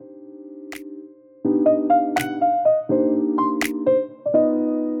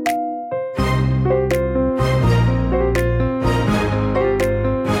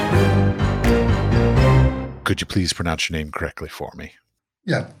Could you please pronounce your name correctly for me?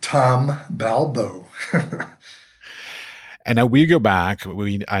 Yeah, Tom Balbo. And now we go back.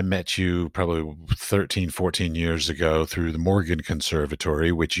 I met you probably 13, 14 years ago through the Morgan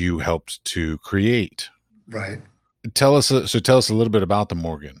Conservatory, which you helped to create. Right. Tell us a little bit about the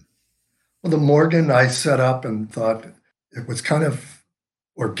Morgan. Well, the Morgan I set up and thought it was kind of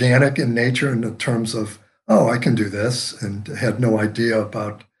organic in nature in the terms of, oh, I can do this, and had no idea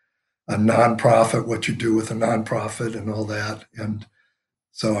about a nonprofit, what you do with a nonprofit and all that. And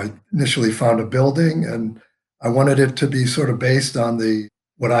so I initially found a building, and I wanted it to be sort of based on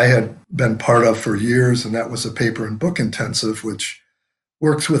what I had been part of for years, and that was a paper and book intensive, which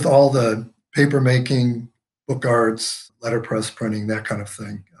works with all the paper making, book arts, letterpress printing, that kind of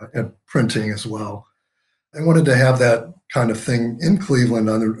thing, and printing as well. I wanted to have that kind of thing in Cleveland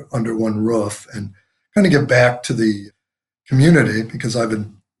under one roof and kind of give back to the community because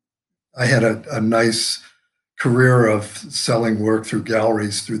I had a nice career of selling work through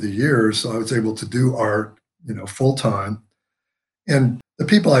galleries through the years, so I was able to do art, full time. And the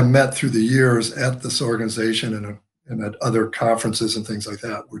people I met through the years at this organization and at other conferences and things like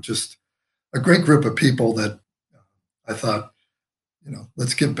that were just a great group of people that I thought,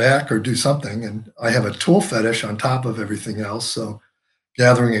 let's give back or do something. And I have a tool fetish on top of everything else. So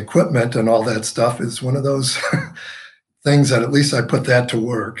gathering equipment and all that stuff is one of those things that at least I put that to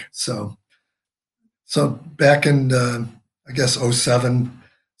work. So back in, I guess, '07,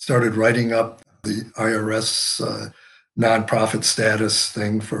 started writing up the IRS nonprofit status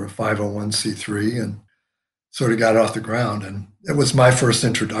thing for a 501c3 and sort of got it off the ground. And it was my first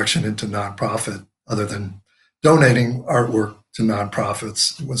introduction into nonprofit, other than donating artwork to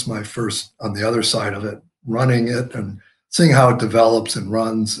nonprofits. It was my first on the other side of it, running it and seeing how it develops and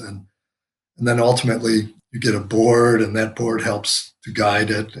runs. And then ultimately you get a board, and that board helps to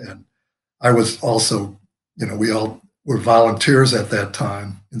guide it. And I was also, we all were volunteers at that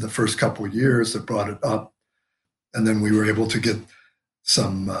time in the first couple of years that brought it up. And then we were able to get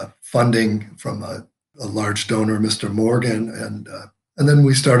some funding from a large donor, Mr. Morgan. And then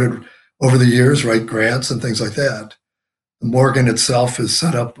we started over the years, write grants and things like that. The Morgan itself is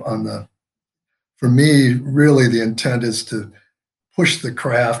set up for me, really the intent is to push the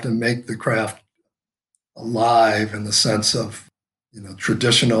craft and make the craft alive in the sense of,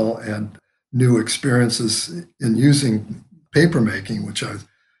 traditional and new experiences in using paper making, which I'm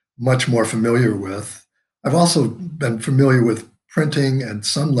much more familiar with. I've also been familiar with printing and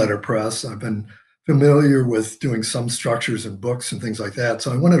some letterpress. I've been familiar with doing some structures and books and things like that.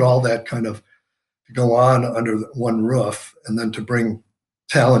 So I wanted all that kind of to go on under one roof, and then to bring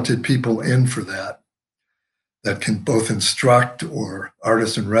talented people in for that can both instruct, or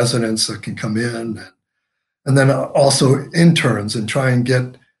artists in residence that can come in, and then also interns, and try and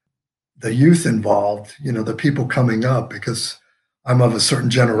get the youth involved, the people coming up, because I'm of a certain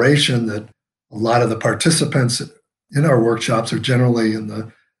generation that a lot of the participants in our workshops are generally in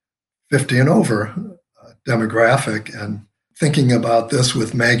the 50 and over demographic. And thinking about this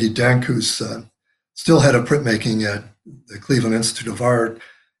with Maggie Denk, who's still head of printmaking at the Cleveland Institute of Art,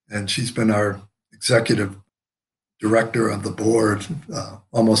 and she's been our executive director of the board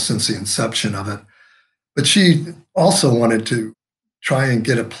almost since the inception of it. But she also wanted to try and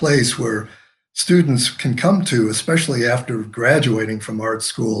get a place where students can come to, especially after graduating from art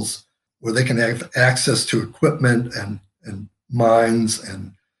schools, where they can have access to equipment and minds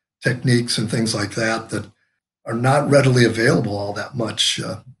and techniques and things like that are not readily available all that much.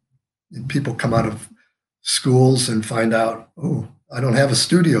 People come out of schools and find out, oh, I don't have a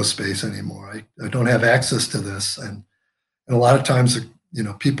studio space anymore. I don't have access to this. And a lot of times,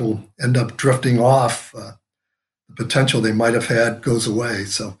 people end up drifting off. The potential they might have had goes away.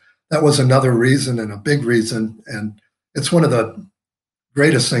 So that was another reason, and a big reason. And it's one of the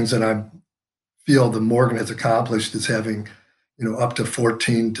greatest things that I feel the Morgan has accomplished, is having, up to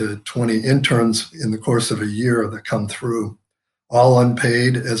 14 to 20 interns in the course of a year that come through, all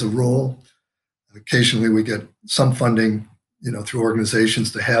unpaid as a rule. Occasionally we get some funding, through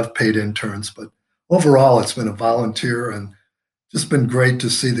organizations to have paid interns, but overall it's been a volunteer, and just been great to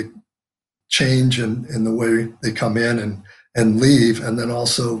see the change in the way they come in and leave. And then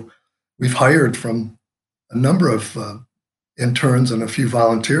also we've hired from a number of interns and a few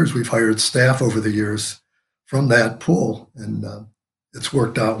volunteers. We've hired staff over the years from that pool, and it's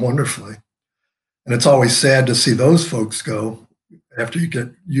worked out wonderfully. And it's always sad to see those folks go after you get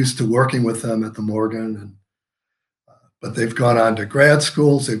used to working with them at the Morgan. And but they've gone on to grad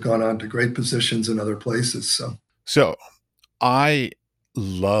schools. They've gone on to great positions in other places. So, So I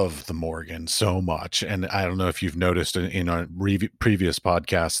love the Morgan so much, and I don't know if you've noticed in our previous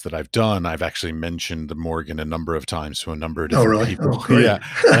podcasts that I've done, I've actually mentioned the Morgan a number of times to a number of oh, different really? people. Oh, great. Yeah,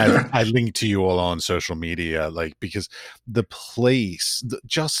 and I linked to you all on social media, like because the place,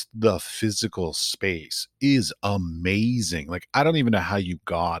 just the physical space is amazing. Like I don't even know how you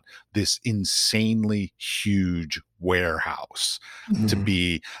got this insanely huge warehouse to Mhm.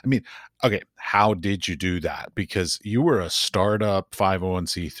 be. I mean, okay, how did you do that? Because you were a startup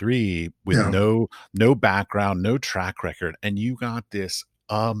 501(c)(3) with Yeah. no background, no track record, and you got this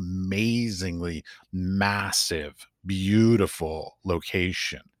amazingly massive, beautiful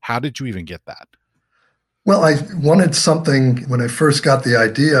location. How did you even get that? Well, I wanted something when I first got the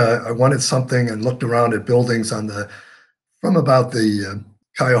idea. I wanted something and looked around at buildings on the from about the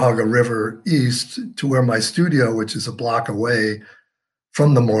Cuyahoga River east to where my studio, which is a block away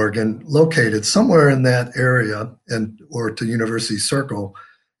from the Morgan, located somewhere in that area, and or to University Circle.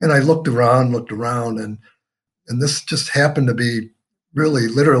 And I looked around, and this just happened to be really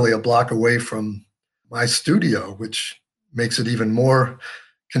literally a block away from my studio, which makes it even more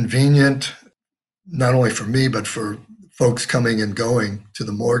convenient, not only for me, but for folks coming and going to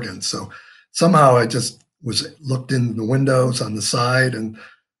the Morgan. So somehow I just was looked in the windows on the side and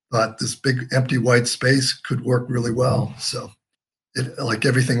thought this big empty white space could work really well. So it, like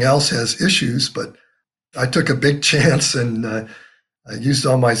everything else, has issues, but I took a big chance and I used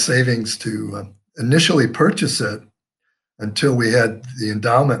all my savings to initially purchase it until we had the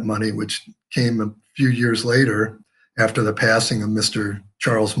endowment money, which came a few years later after the passing of Mr.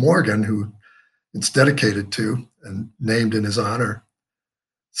 Charles Morgan, who it's dedicated to and named in his honor.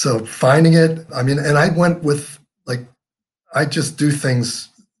 So finding it, I mean, and I went with like, I just do things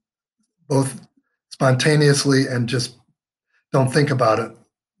both spontaneously and just don't think about it,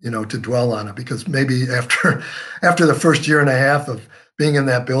 to dwell on it, because maybe after after the first year and a half of being in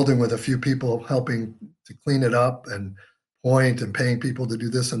that building with a few people helping to clean it up and point and paying people to do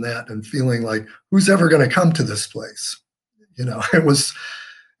this and that and feeling like who's ever going to come to this place, it was,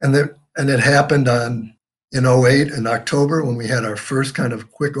 and it happened on in '08 in October when we had our first kind of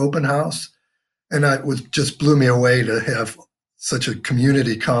quick open house, and it was just blew me away to have such a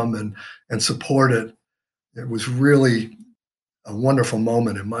community come and support it. It was really a wonderful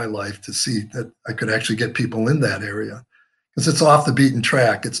moment in my life to see that I could actually get people in that area because it's off the beaten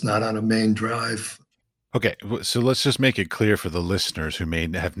track. It's not on a main drive. Okay, so let's just make it clear for the listeners who may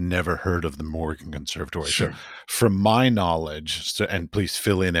have never heard of the Morgan Conservatory. So, Sure. from my knowledge, and please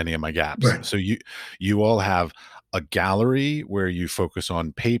fill in any of my gaps. Right. So, you all have a gallery where you focus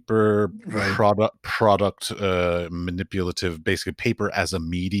on paper, Right. product manipulative, basically paper as a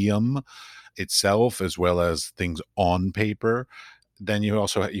medium itself, as well as things on paper. Then you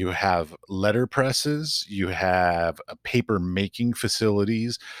have letter presses, you have paper making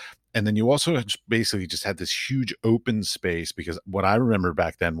facilities, and then you also basically just had this huge open space, because what I remember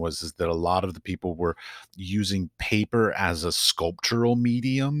back then is that a lot of the people were using paper as a sculptural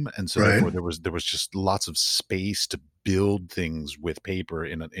medium, and so Right. therefore there was just lots of space to build things with paper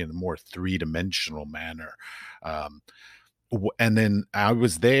in a more three-dimensional manner. Um, and then I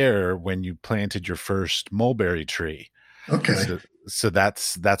was there when you planted your first mulberry tree. Okay. So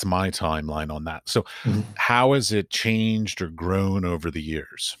that's my timeline on that. So Mhm. how has it changed or grown over the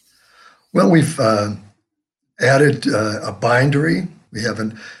years? Well, we've added a bindery. We have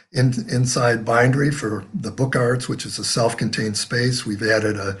an inside bindery for the book arts, which is a self-contained space. We've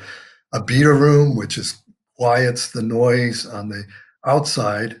added a beater room, which is quiets the noise on the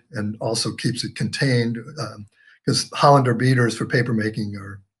outside and also keeps it contained because Hollander beaters for paper making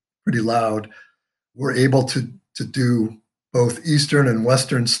are pretty loud. We're able to do both Eastern and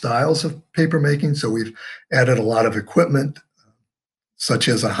Western styles of paper making. So we've added a lot of equipment, such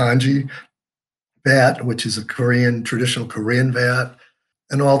as a hanji vat, which is a traditional Korean vat,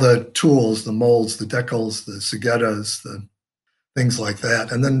 and all the tools, the molds, the decals, the sugetas, the things like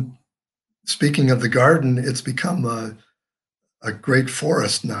that. And then speaking of the garden, it's become a great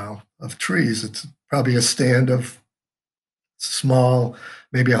forest now of trees. It's probably a stand of small,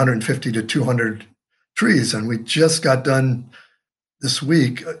 maybe 150 to 200 trees. And we just got done this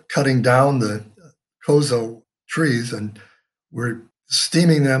week cutting down the kozo trees, and we're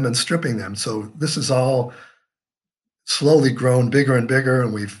steaming them and stripping them. So this is all slowly grown bigger and bigger,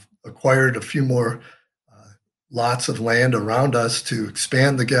 and we've acquired a few more lots of land around us to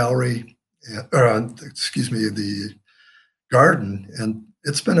expand the gallery, or excuse me, the garden. And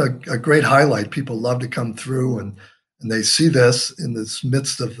it's been a great highlight. People love to come through and they see this in this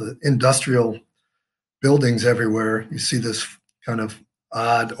midst of the industrial buildings everywhere, you see this kind of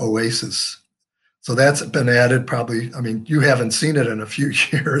odd oasis. So that's been added probably. I mean, you haven't seen it in a few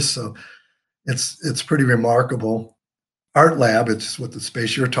years, so it's pretty remarkable. Art lab, it's what the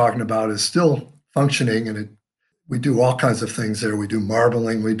space you're talking about is still functioning, and we do all kinds of things there. We do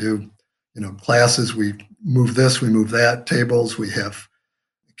marbling, we do classes. We move this, we move that, tables. We have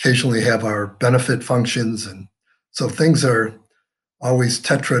occasionally have our benefit functions, and so things are always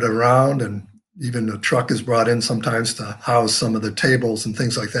tetraed around, and even a truck is brought in sometimes to house some of the tables and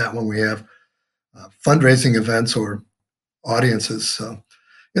things like that when we have fundraising events or audiences. So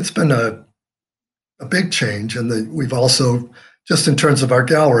it's been a big change, and we've also, just in terms of our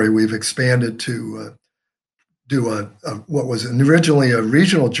gallery, we've expanded to do what was originally a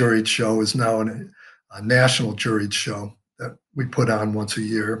regional juried show is now a national juried show that we put on once a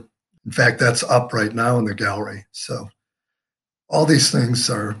year. In fact, that's up right now in the gallery. So all these things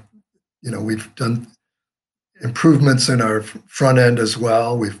are, we've done improvements in our front end as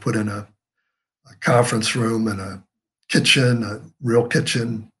well. We've put in a conference room and a kitchen, a real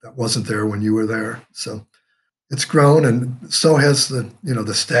kitchen that wasn't there when you were there. So it's grown, and so has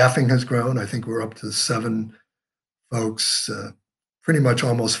the staffing has grown. I think we're up to 7 folks, pretty much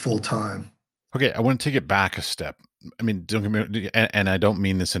almost full time. Okay, I want to take it back a step. I mean, don't get me, and I don't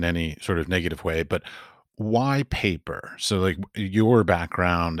mean this in any sort of negative way, but why paper? So, like your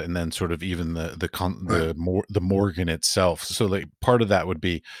background, and then sort of even Right, the Morgan itself. So, like part of that would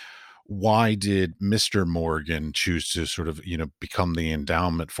be, why did Mr. Morgan choose to sort of become the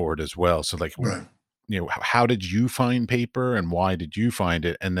endowment for it as well? So, like, right. how did you find paper, and why did you find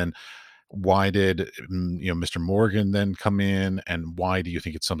it, and then why did Mr. Morgan then come in, and why do you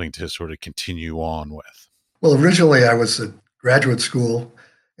think it's something to sort of continue on with? Well, originally I was at graduate school,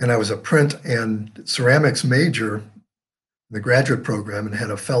 and I was a print and ceramics major in the graduate program and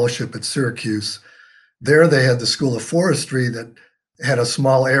had a fellowship at Syracuse. There, they had the School of Forestry that had a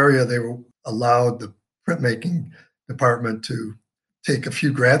small area. They were allowed the printmaking department to take a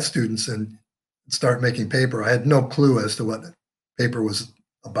few grad students and start making paper. I had no clue as to what paper was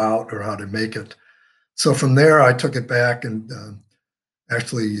about or how to make it. So from there, I took it back and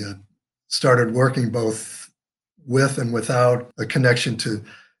actually started working both with and without a connection to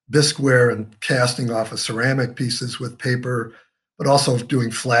bisqueware and casting off of ceramic pieces with paper, but also doing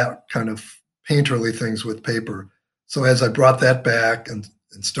flat kind of painterly things with paper. So as I brought that back and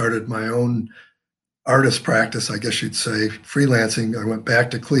started my own artist practice, I guess you'd say, freelancing, I went back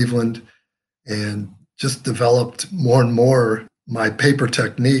to Cleveland and just developed more and more my paper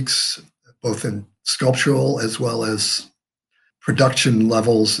techniques, both in sculptural as well as production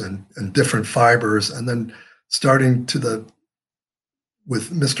levels and different fibers. And then starting to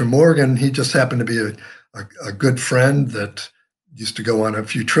with Mr. Morgan, he just happened to be a good friend that used to go on a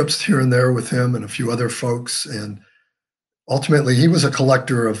few trips here and there with him and a few other folks. And ultimately, he was a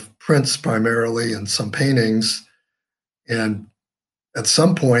collector of prints primarily and some paintings. And at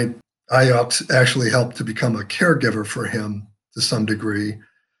some point, I actually helped to become a caregiver for him to some degree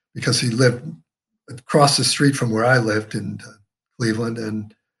because he lived across the street from where I lived in Cleveland.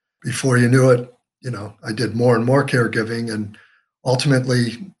 And before you knew it, I did more and more caregiving. And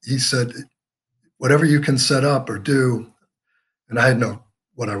ultimately, he said, whatever you can set up or do, and I had no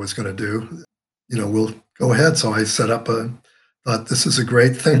what I was going to do, we'll go ahead. So I thought this is a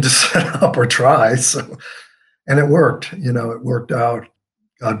great thing to set up or try. So, and it worked, it worked out.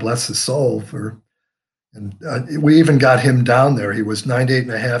 God bless his soul and we even got him down there. He was 98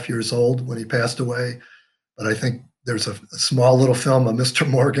 and a half years old when he passed away. But I think there's a small little film of Mr.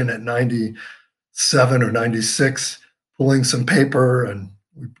 Morgan at 97 or 96 pulling some paper, and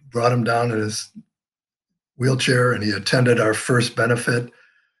we brought him down in his wheelchair, and he attended our first benefit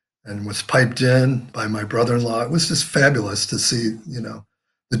and was piped in by my brother-in-law. It was just fabulous to see,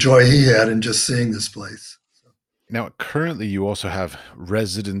 the joy he had in just seeing this place. Now, currently, you also have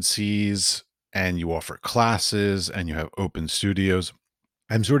residencies, and you offer classes, and you have open studios.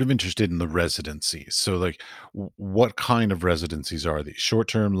 I'm sort of interested in the residencies. So, like, what kind of residencies are these? Short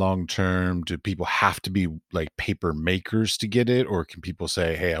term, long term? Do people have to be like paper makers to get it, or can people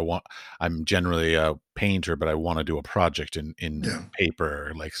say, "Hey, I'm generally a painter, but I want to do a project in Yeah.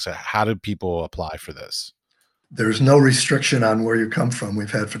 paper"? Like, so how do people apply for this? There's no restriction on where you come from.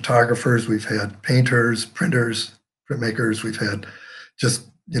 We've had photographers, we've had painters, printers, printmakers, we've had just,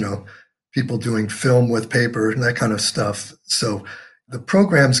 people doing film with paper and that kind of stuff. So the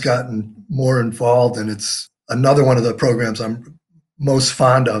program's gotten more involved, and it's another one of the programs I'm most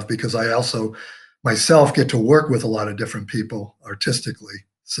fond of because I also myself get to work with a lot of different people artistically.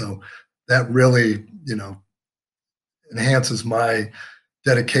 So that really, enhances my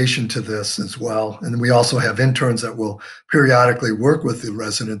dedication to this as well. And we also have interns that will periodically work with the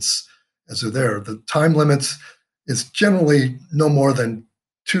residents as they're there. The time limits is generally no more than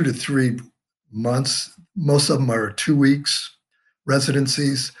 2 to 3 months. Most of them are 2 weeks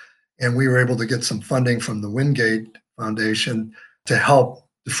residencies. And we were able to get some funding from the Wingate Foundation to help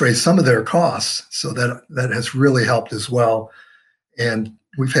defray some of their costs. So that has really helped as well. And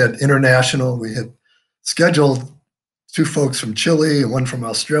we've had international, we had scheduled two folks from Chile and one from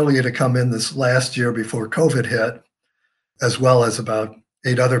Australia to come in this last year before COVID hit, as well as about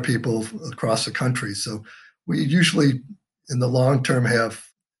 8 other people across the country. So we usually, in the long term, have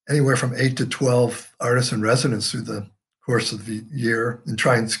anywhere from 8 to 12 artists in residence through the course of the year and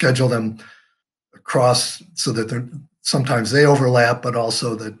try and schedule them across so that sometimes they overlap, but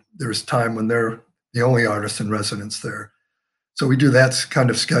also that there's time when they're the only artist in residence there. So we do that kind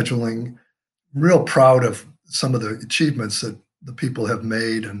of scheduling. Real proud of some of the achievements that the people have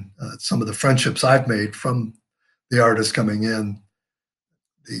made and some of the friendships I've made from the artists coming in.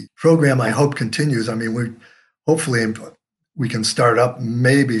 The program, I hope, continues. I mean, hopefully we can start up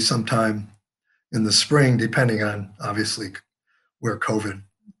maybe sometime in the spring, depending on obviously where COVID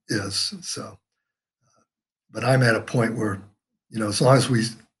is. So, but I'm at a point where, as long as we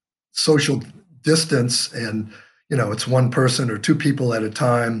social distance and, it's one person or two people at a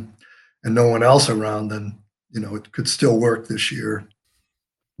time and no one else around, then, it could still work this year.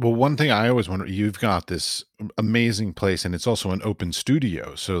 Well, one thing I always wonder, you've got this amazing place and it's also an open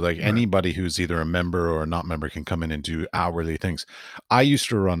studio. So like Right. anybody who's either a member or a not member can come in and do hourly things. I used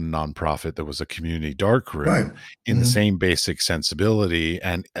to run a nonprofit that was a community dark Right. room in the Hmm. same basic sensibility,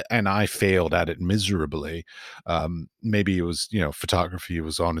 and I failed at it miserably. Maybe it was, photography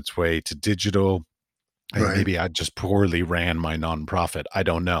was on its way to digital, and Right. maybe I just poorly ran my nonprofit. I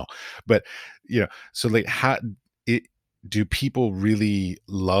don't know. But, so like how it do people really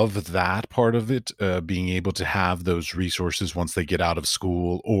love that part of it? Being able to have those resources once they get out of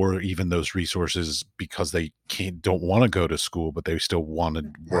school, or even those resources because they don't want to go to school, but they still want to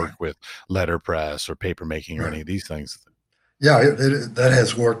work Right. with letterpress or paper making or Right. any of these things. Yeah, that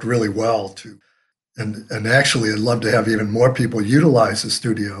has worked really well too. And actually, I'd love to have even more people utilize the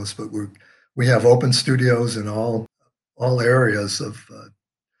studios, but we have open studios in all areas of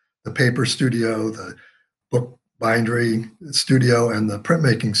the paper studio, the book bindery studio, and the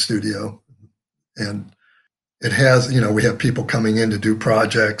printmaking studio. And it has, we have people coming in to do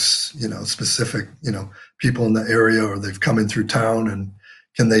projects, specific, people in the area, or they've come in through town and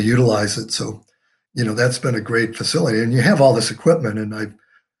can they utilize it? So, that's been a great facility. And you have all this equipment, and I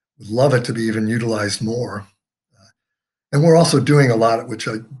would love it to be even utilized more. And we're also doing a lot, which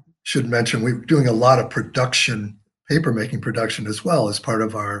I should mention, we're doing a lot of production, paper making production as well as part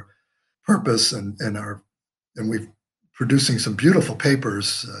of our purpose and we've producing some beautiful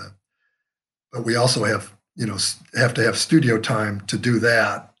papers, but we also have to have studio time to do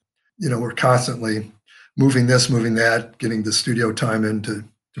that. We're constantly moving this, moving that, getting the studio time in to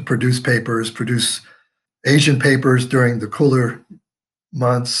produce papers, produce Asian papers during the cooler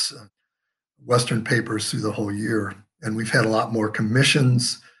months, Western papers through the whole year. And we've had a lot more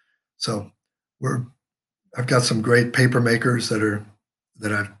commissions. So we're I've got some great paper makers that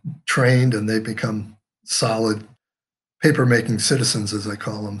I've trained, and they've become solid paper making citizens, as I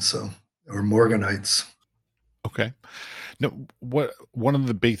call them. So, or Morganites. Okay. No, what one of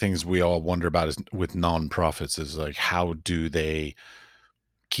the big things we all wonder about is with nonprofits is like how do they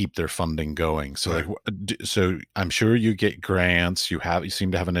keep their funding going. So like, Right. so I'm sure you get grants. You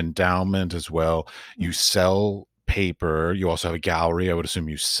seem to have an endowment as well. You sell paper. You also have a gallery. I would assume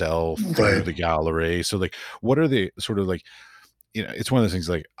you sell through Right. the gallery. So like, what are the sort of like, it's one of those things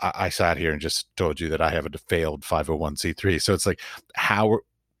like I sat here and just told you that I have a failed 501(c)(3). So it's like,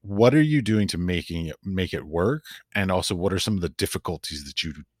 what are you doing to make it work? And also, what are some of the difficulties that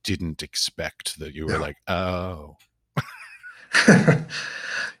you didn't expect that you were Yeah. like, oh,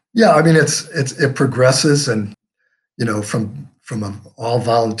 Yeah. I mean, it progresses, and from a all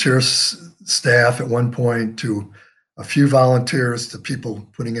volunteer staff at one point to a few volunteers to people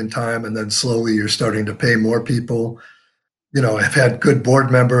putting in time, and then slowly you're starting to pay more people. I've had good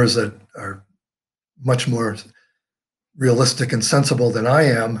board members that are much more realistic and sensible than I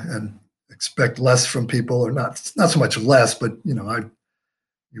am, and expect less from people, or not so much less, but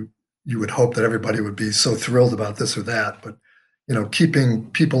you you would hope that everybody would be so thrilled about this or that, but keeping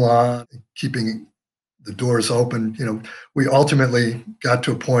people on, keeping the doors open. We ultimately got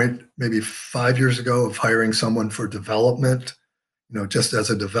to a point maybe 5 years ago of hiring someone for development, just as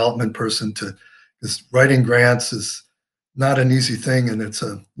a development person to, because writing grants is not an easy thing, and it's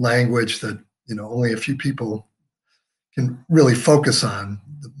a language that only a few people can really focus on.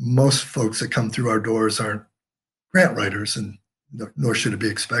 Most folks that come through our doors aren't grant writers, and nor should it be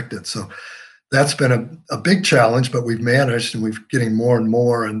expected. So that's been a big challenge, but we've managed, and we're getting more and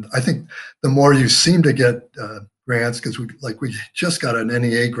more. And I think the more you seem to get grants, because we just got an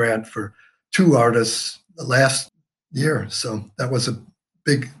NEA grant for 2 artists last year, so that was a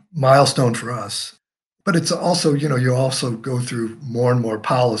big milestone for us. But it's also, you also go through more and more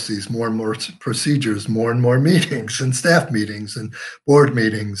policies, more and more procedures, more and more meetings and staff meetings and board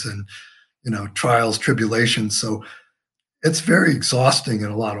meetings and trials, tribulations. So it's very exhausting in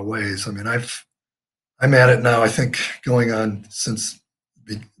a lot of ways. I mean, I'm at it now, I think, going on since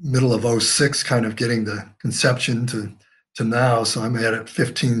the middle of '06, kind of getting the conception to now. So I'm at it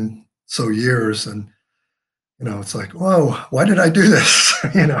 15 so years, and it's like, whoa, why did I do this?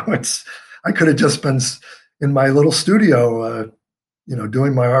 It's I could have just been in my little studio,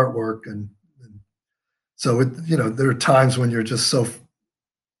 doing my artwork, and so there are times when you're just so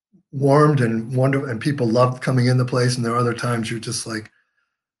warmed and wonder, and people love coming in the place, and there are other times you're just like,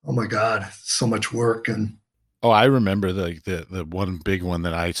 oh my god, so much work. And Oh, I remember the one big one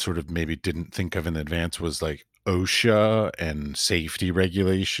that I sort of maybe didn't think of in advance was, like, OSHA and safety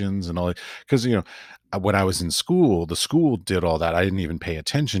regulations and all that. Because when I was in school, the school did all that, I didn't even pay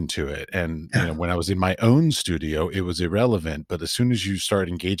attention to it, and, yeah, when I was in my own studio, it was irrelevant, but as soon as you start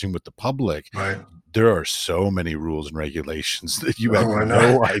engaging with the public, right. there are so many rules and regulations that you have Oh, I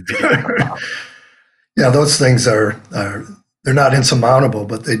no idea. know. Yeah, those things are they're not insurmountable,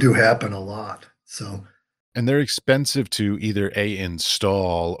 but they do happen a lot. So And they're expensive to either A,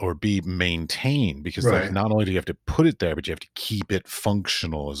 install or B, maintain because, like, right, not only do you have to put it there, but you have to keep it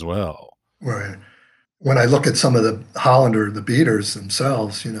functional as well. right. When I look at some of the Hollander, the beaters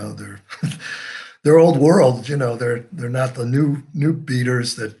themselves, they're they're old world. They're not the new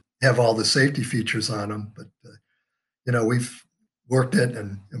beaters that have all the safety features on them. But we've worked it,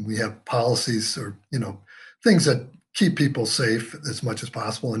 and we have policies, or things that keep people safe as much as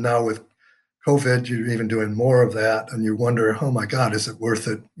possible. And now with COVID, you're even doing more of that, and you wonder, oh my God, is it worth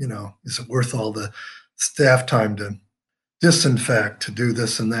it? Is it worth all the staff time to disinfect, to do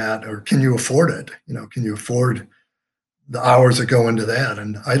this and that, or can you afford it? Can you afford the hours that go into that?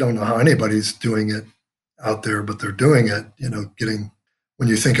 And I don't know how anybody's doing it out there, but they're doing it. Getting when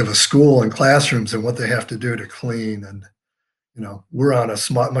you think of a school and classrooms and what they have to do to clean, and we're on a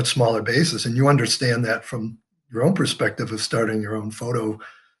much smaller basis, and you understand that from your own perspective of starting your own photo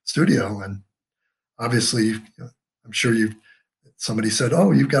studio. And obviously, I'm sure somebody said,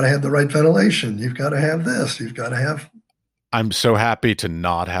 oh, you've got to have the right ventilation, you've got to have this, you've got to have I'm so happy to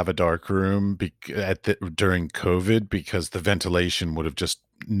not have a dark room during COVID because the ventilation would have just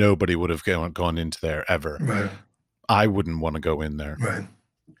nobody would have gone into there ever. right, I wouldn't wanna go in there. right.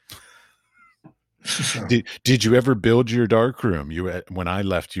 So Did you ever build your dark room? When I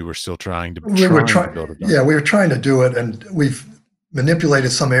left, you were still we were trying to trying, build a dark yeah, we room. were trying to do it, and we've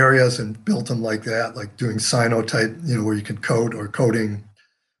manipulated some areas and built them like that, like doing cyanotype, where you can coat, or coating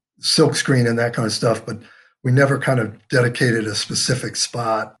silk screen and that kind of stuff, but we never kind of dedicated a specific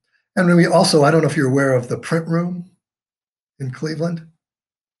spot. And we also, I don't know if you're aware of the print room in Cleveland.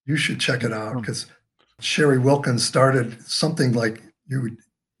 You should check it out, Mm. because Sherry Wilkins started something like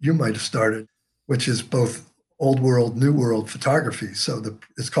you might have started, which is both old world, new world photography. So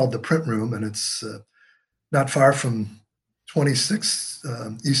it's called the Print Room, and it's not far from 26th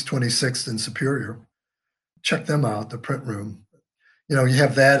East 26th in Superior. Check them out, the Print Room. You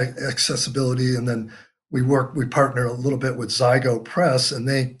have that accessibility, and then we partner a little bit with Zygo Press,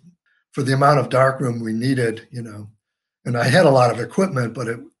 and for the amount of darkroom we needed, and I had a lot of equipment, but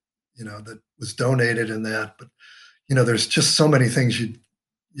it, that was donated in that. But there's just so many things you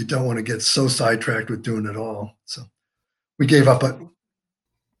don't want to get so sidetracked with doing it all. So we gave up.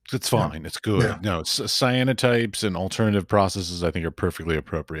 It's Yeah, fine, it's yeah, good. No, cyanotypes and alternative processes, I think, are perfectly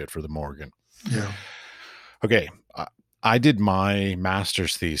appropriate for the Morgan. yeah. Okay, I did my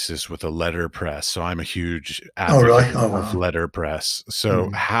master's thesis with a letterpress, so I'm a huge Oh, really? advocate Oh, of wow. letterpress. So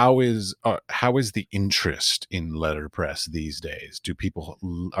Mm. how is the interest in letterpress these days?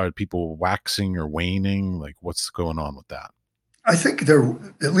 Are people waxing or waning? Like, what's going on with that? I think they're,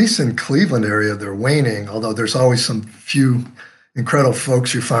 at least in Cleveland area, they're waning. Although there's always some few incredible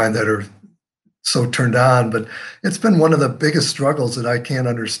folks you find that are so turned on. But it's been one of the biggest struggles that I can't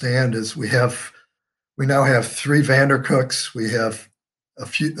understand. Is we now have 3 Vandercooks. We have a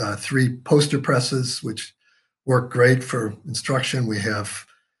few 3 poster presses, which work great for instruction. We have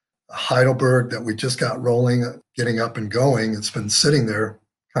a Heidelberg that we just got rolling, getting up and going. It's been sitting there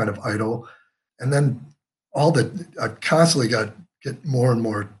kind of idle, and then all the I constantly get more and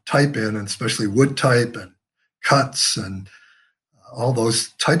more type in, and especially wood type and cuts and all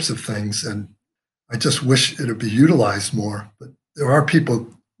those types of things. And I just wish it would be utilized more. But there are people,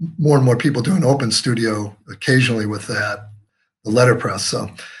 more and more people doing open studio occasionally with that, the letterpress. So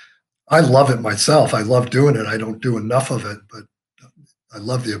I love it myself. I love doing it. I don't do enough of it, but I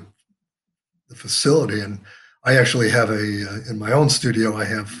love the facility. And I actually have in my own studio, I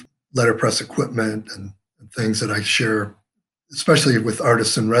have letterpress equipment and things that I share, especially with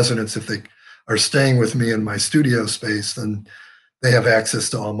artists in residence. If they are staying with me in my studio space, then they have access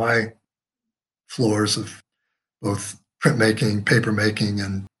to all my floors of both printmaking, paper making,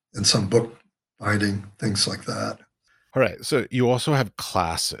 and some book binding, things like that. All right. So you also have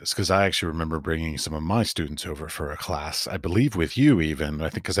classes because I actually remember bringing some of my students over for a class. I believe with you even. I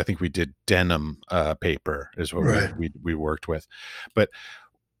think because I think we did denim paper is what we Right. we worked with. But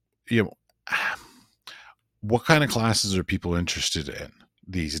you know, what kind of classes are people interested in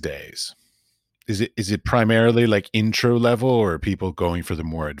these days? Is it primarily like intro level, or are people going for the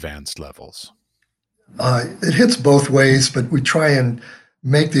more advanced levels? It hits both ways, but we try and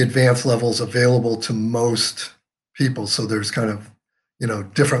make the advanced levels available to most people. So there's kind of,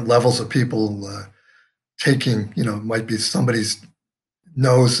 different levels of people taking, might be somebody's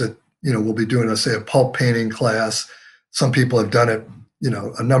knows that, we'll be doing, say, a pulp painting class. Some people have done it,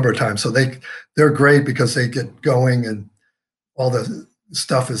 a number of times. So they're great because they get going and all the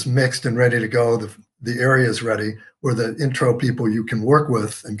stuff is mixed and ready to go. The area is ready. Where the intro people you can work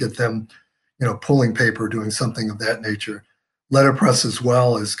with and get them, pulling paper, doing something of that nature. Letterpress as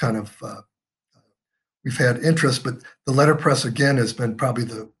well is kind of we've had interest, but the letterpress again has been probably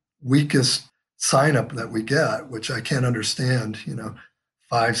the weakest sign up that we get, which I can't understand.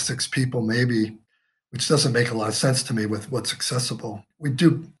 Five, six people maybe, which doesn't make a lot of sense to me with what's accessible. We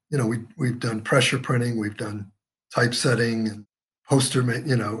do, we've done pressure printing, we've done typesetting and poster,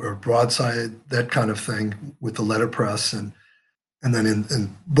 or broadside, that kind of thing with the letterpress. And then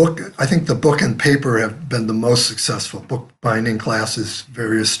in book, I think the book and paper have been the most successful. Book binding classes,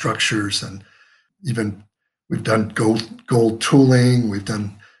 various structures, and even we've done gold tooling. We've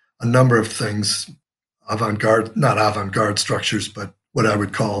done a number of things, avant-garde, not avant-garde structures, but what I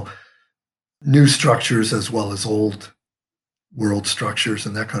would call new structures as well as old world structures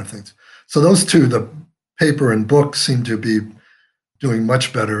and that kind of things. So those two, the paper and book, seem to be doing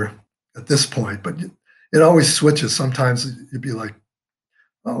much better at this point, but it always switches. Sometimes you'd be like,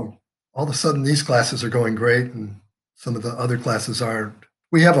 oh, all of a sudden these classes are going great and some of the other classes aren't.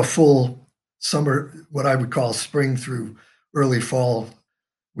 We have a full summer, what I would call spring through early fall,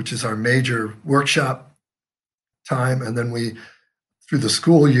 which is our major workshop time. And then through the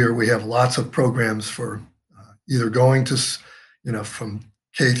school year, we have lots of programs for either going to, from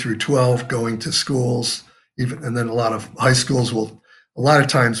K through 12, going to schools, and then a lot of high schools a lot of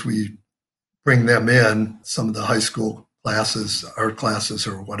times we bring them in, some of the high school classes, art classes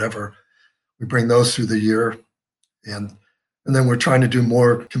or whatever. We bring those through the year. And then we're trying to do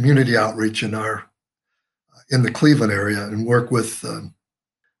more community outreach in the Cleveland area and work with the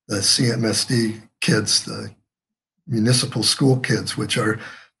CMSD kids, the municipal school kids, which are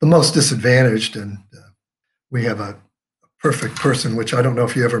the most disadvantaged. And we have a perfect person, which I don't know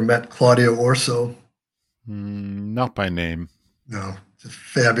if you ever met Claudio Orso. Not by name. No, a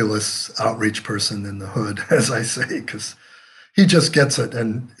fabulous outreach person in the hood, as I say, because he just gets it,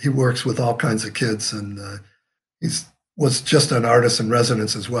 and he works with all kinds of kids, and was just an artist in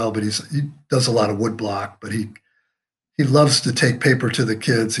residence as well. But he does a lot of woodblock, but he loves to take paper to the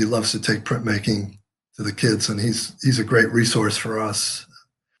kids. He loves to take printmaking to the kids, and he's a great resource for us.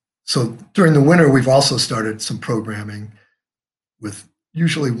 So during the winter, we've also started some programming with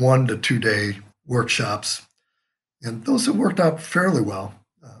usually 1 to 2 day workshops. And those have worked out fairly well.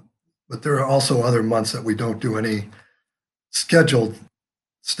 But there are also other months that we don't do any scheduled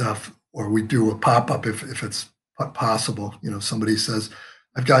stuff, or we do a pop-up if it's possible. Somebody says,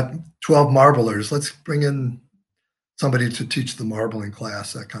 I've got 12 marblers. Let's bring in somebody to teach the marbling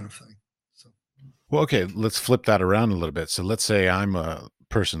class, that kind of thing. So, Well, okay, let's flip that around a little bit. So let's say I'm a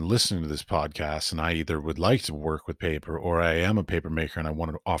person listening to this podcast and I either would like to work with paper or I am a paper maker and I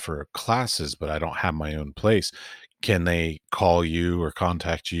want to offer classes, but I don't have my own place. Can they call you or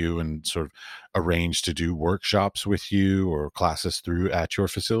contact you and sort of arrange to do workshops with you or classes through at your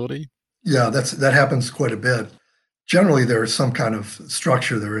facility? yeah, that happens quite a bit. Generally, there is some kind of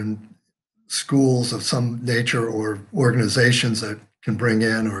structure. They're in schools of some nature or organizations that can bring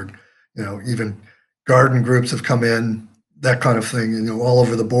in, or even garden groups have come in, that kind of thing, all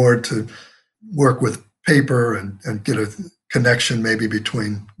over the board to work with paper and get a connection maybe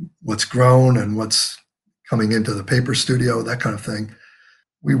between what's grown and what's coming into the paper studio, that kind of thing.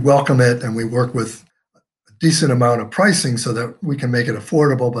 We welcome it, and we work with decent amount of pricing so that we can make it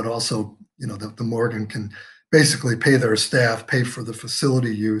affordable, but also, the Morgan can basically pay their staff, pay for the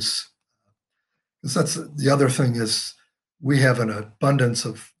facility use. Because that's the other thing is we have an abundance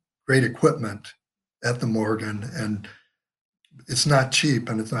of great equipment at the Morgan, and it's not cheap,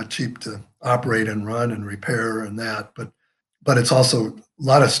 and it's not cheap to operate and run and repair and that, but it's also a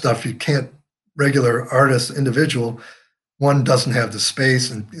lot of stuff you can't regular artist individual. One doesn't have the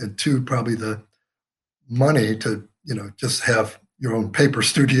space, and two probably the money to just have your own paper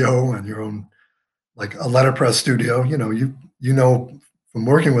studio and your own like a letterpress studio. From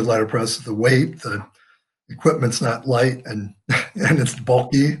working with letterpress, the weight, the equipment's not light, and and it's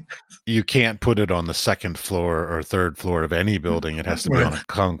bulky. You can't put it on the 2nd floor or 3rd floor of any building, it has to be Right, on a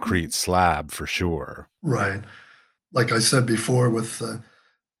concrete slab for sure. right. Like I said before, with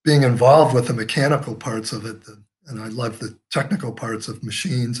being involved with the mechanical parts of it, and I love the technical parts of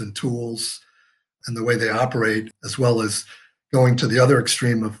machines and tools and the way they operate, as well as going to the other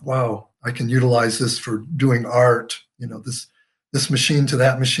extreme of, wow, I can utilize this for doing art. This machine to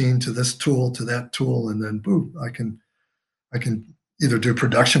that machine to this tool to that tool, and then boom, I can either do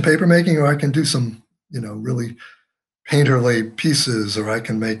production paper making, or I can do some really painterly pieces, or I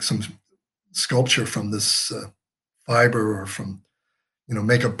can make some sculpture from this fiber, or from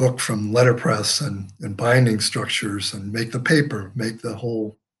make a book from letterpress and binding structures, and make the paper, make the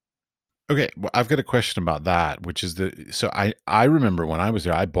whole. Okay, well, I've got a question about that, which is so I remember when I was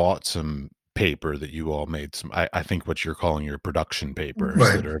there, I bought some paper that you all made some I think what you're calling your production papers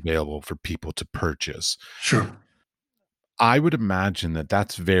Right, that are available for people to purchase. sure, I would imagine that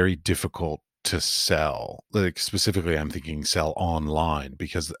that's very difficult to sell. Like, specifically, I'm thinking sell online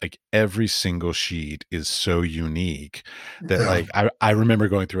because, like, every single sheet is so unique that, yeah, like, I remember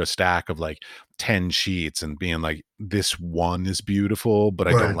going through a stack of, like, 10 sheets and being like, "This one is beautiful, but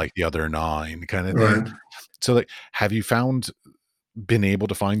I don't right, like the other 9," kinda thing. right. So, like, have you been able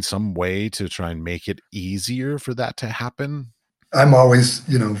to find some way to try and make it easier for that to happen? I'm always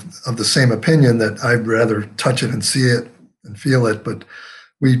of the same opinion that I'd rather touch it and see it and feel it, but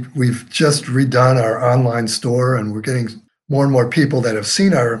we've just redone our online store, and we're getting more and more people that have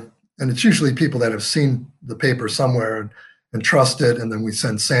seen our, and it's usually people that have seen the paper somewhere and trust it, and then we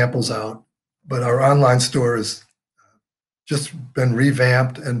send samples out. But our online store has just been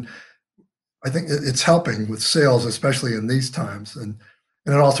revamped, and I think it's helping with sales, especially in these times, and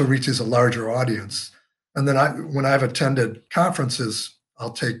it also reaches a larger audience. And then when I've attended conferences,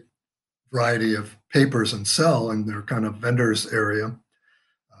 I'll take a variety of papers and sell in their kind of vendors area,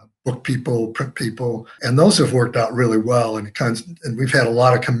 book people, print people, and those have worked out really well. And we've had a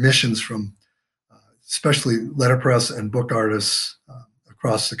lot of commissions from, especially letterpress and book artists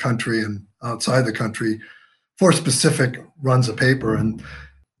across the country and outside the country for specific runs of paper. And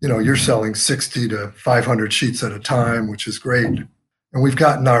you're selling 60 to 500 sheets at a time, which is great. And we've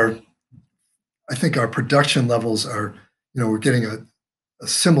gotten I think our production levels are, we're getting a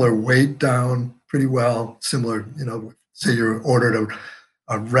similar weight down pretty well. Similar, say you ordered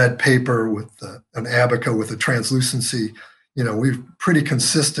a red paper with an abaca with a translucency, we're pretty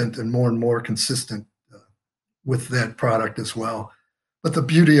consistent and more consistent with that product as well. But the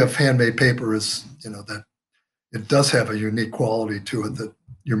beauty of handmade paper is, that it does have a unique quality to it that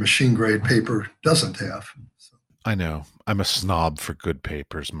your machine grade paper doesn't have. So, I know. I'm a snob for good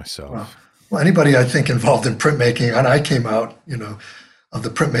papers well, myself. well, anybody I think involved in printmaking, and I came out, of the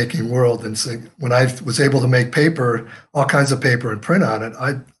printmaking world, and so when I was able to make paper, all kinds of paper and print on it,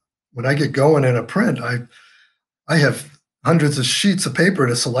 when I get going in a print, I have hundreds of sheets of paper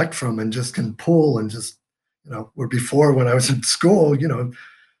to select from and just can pull and just, where before when I was in school,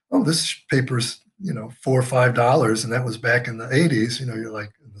 oh, this paper's, $4 or $5. And that was back in the 80s, you're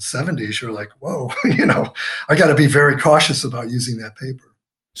like in the 70s, you're like, whoa, I got to be very cautious about using that paper.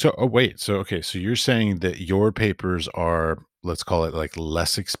 So, oh, wait. So, okay. So you're saying that your papers are, let's call it like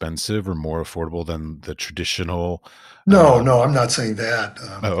less expensive or more affordable than the traditional. No, Um, no, I'm not saying that.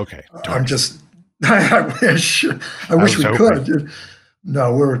 oh, okay. I'm Darn it. just, I wish, I I wish was we hoping. could.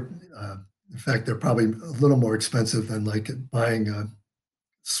 No, in fact, they're probably a little more expensive than like buying a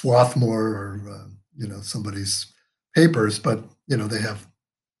Swarthmore or, somebody's papers, but, they have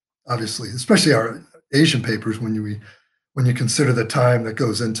obviously, especially our Asian papers, when you consider the time that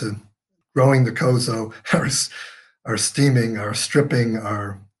goes into growing the kozo, our steaming, our stripping,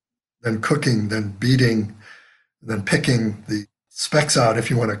 our then cooking, then beating, then picking the specks out if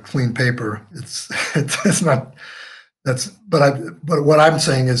you want a clean paper. It's not but what I'm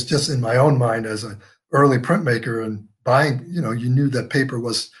saying is just in my own mind as an early printmaker and buying, you knew that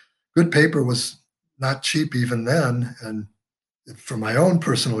good paper was not cheap even then. And for my own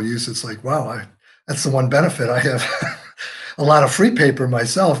personal use, it's like, wow, that's the one benefit. I have a lot of free paper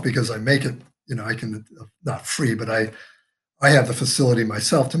myself because I make it, I can, not free, but I have the facility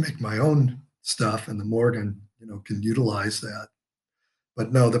myself to make my own stuff, and the Morgan, can utilize that.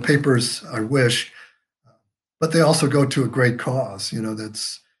 But no, the papers, I wish, but they also go to a great cause.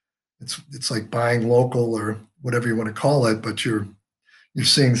 That's it's like buying local or whatever you want to call it, but you're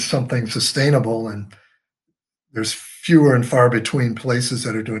seeing something sustainable, and there's fewer and far between places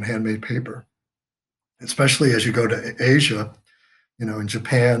that are doing handmade paper, especially as you go to Asia, in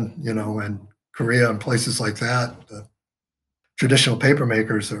Japan, and Korea and places like that. The traditional paper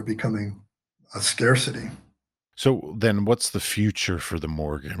makers are becoming a scarcity. So then what's the future for the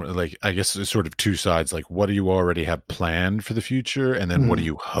Morgan? Like, I guess there's sort of two sides. Like, what do you already have planned for the future? And then what do Hmm.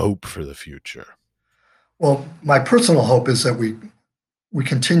 you hope for the future? Well, my personal hope is that we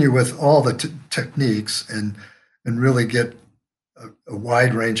continue with all the techniques and really get a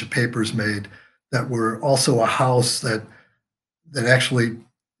wide range of papers made, that we're also a house that actually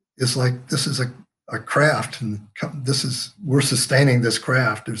is like, this is a craft, and we're sustaining this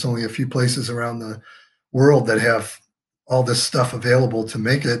craft. There's only a few places around the world that have all this stuff available to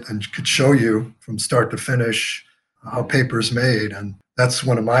make it and could show you from start to finish how paper's made. And that's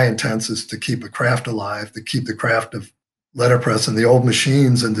one of my intents, is to keep a craft alive, to keep the craft of letterpress and the old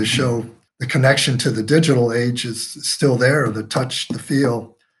machines, and to show the connection to the digital age is still there, the touch, the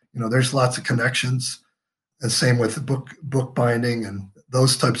feel. There's lots of connections. And same with book binding and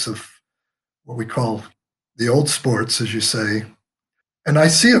those types of what we call the old sports, as you say. And I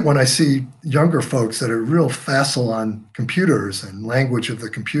see it when I see younger folks that are real facile on computers and language of the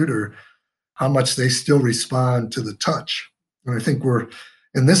computer, how much they still respond to the touch. And I think we're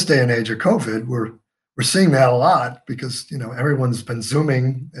in this day and age of COVID, we're seeing that a lot because everyone's been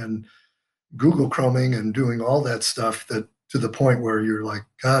Zooming and Google Chroming and doing all that stuff, that to the point where you're like,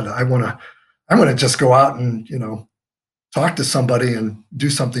 God, I want to just go out and talk to somebody and do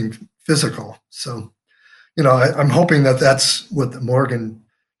something physical. So I'm hoping that that's what the Morgan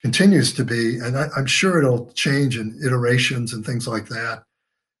continues to be, and I'm sure it'll change in iterations and things like that.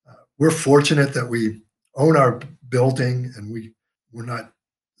 We're fortunate that we own our building, and we're not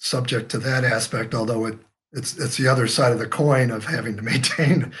subject to that aspect. Although it's the other side of the coin of having to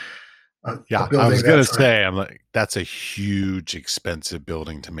maintain a Yeah, I building was gonna that size. say, I'm like, that's a huge, expensive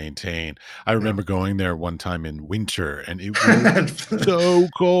building to maintain. I Yeah. remember going there one time in winter, and it was so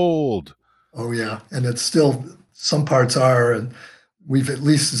cold. Oh yeah, and it's still, some parts are, and we've at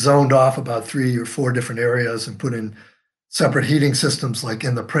least zoned off about 3 or 4 different areas and put in separate heating systems, like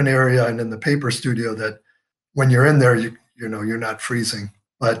in the print area and in the paper studio, that when you're in there, you're not freezing.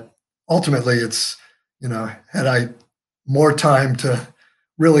 But ultimately, it's, had I more time to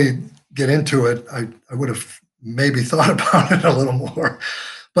really get into it, I would have maybe thought about it a little more.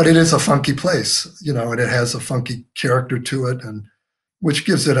 But it is a funky place, and it has a funky character to it, and which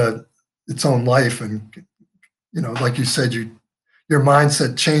gives it its own life. And like you said, your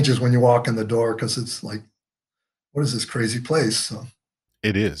mindset changes when you walk in the door, because it's like, what is this crazy place? So,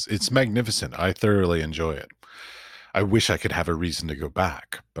 It is. It's magnificent. I thoroughly enjoy it. I wish I could have a reason to go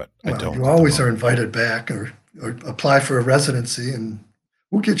back, but I well, you don't at the always are moment. invited back, or apply for a residency, and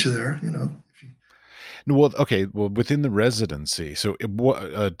we'll get you there. No, well, okay, well, within the residency, so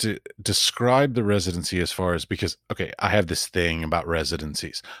describe the residency as far as, because okay, I have this thing about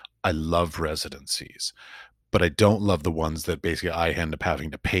residencies. I love residencies, but I don't love the ones that basically I end up having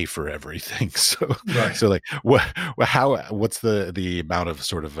to pay for everything. So, Right. so like, what's the amount of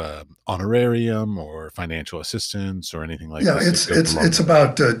sort of honorarium or financial assistance or anything like Yeah, this that it's goes it's along it's with it?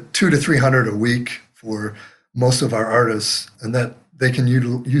 about 200 to 300 a week for most of our artists, and that they can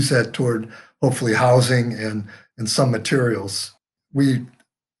use that toward hopefully housing and some materials. We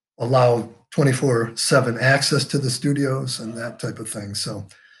allow 24/7 access to the studios and that type of thing. So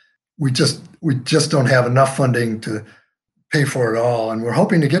we just don't have enough funding to pay for it all, and we're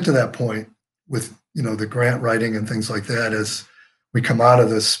hoping to get to that point with the grant writing and things like that as we come out of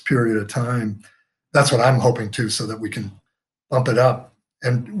this period of time. That's what I'm hoping to, so that we can bump it up.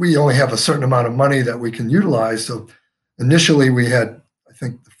 And we only have a certain amount of money that we can utilize. So initially we had, I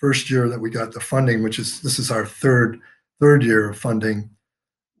think the first year that we got the funding, which is, this is our third year of funding,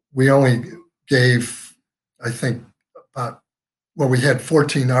 we only gave, I think, about, well, we had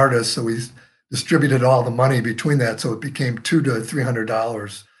 14 artists, so we distributed all the money between that, so it became $200 to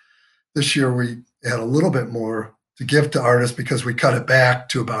 $300. This year we had a little bit more to give to artists because we cut it back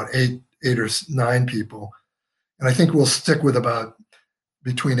to about eight or nine people, and I think we'll stick with about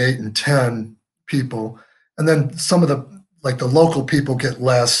between 8 and 10 people, and then some of the local people get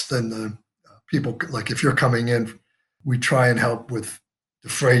less than the people. Like if you're coming in, we try and help with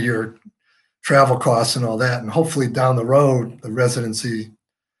defray your travel costs and all that. And hopefully down the road, the residency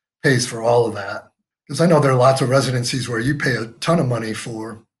pays for all of that. Because I know there are lots of residencies where you pay a ton of money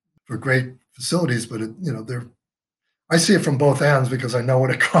for great facilities, but they're I see it from both ends because I know what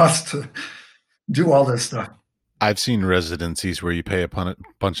it costs to do all this stuff. I've seen residencies where you pay a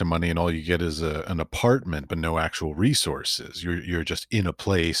bunch of money and all you get is an apartment, but no actual resources. You're just in a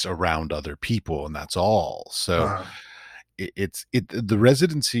place around other people, and that's all. So Uh, the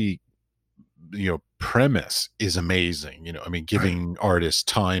residency, premise is amazing. I mean, right, giving artists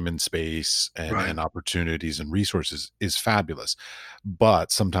time and space right, and opportunities and resources is fabulous.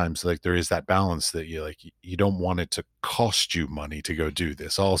 But sometimes like there is that balance that you don't want it to cost you money to go do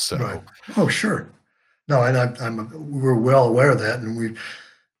this right. also. Oh, sure. No, and we're well aware of that, and we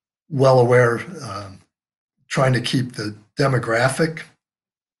well aware trying to keep the demographic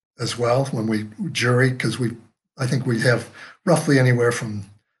as well when we jury because I think we have roughly anywhere from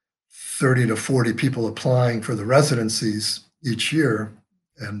 30 to 40 people applying for the residencies each year,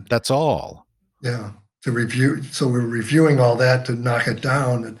 and That's all. yeah, to review. So we're reviewing all that to knock it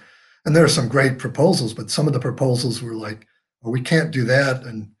down, and there are some great proposals, but some of the proposals were like, "Well, we can't do that,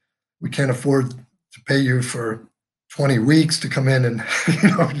 and we can't afford to pay you for 20 weeks to come in and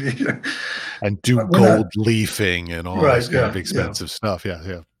And do we're not gold leafing and all right. this kind of Yeah, yeah, expensive stuff. Yeah,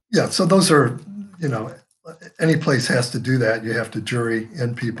 yeah. yeah. So those are you know, any place has to do that. You have to jury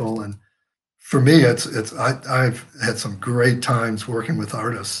in people, and for me, I've had some great times working with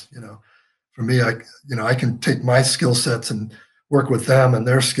artists. For me, I can take my skill sets and work with them and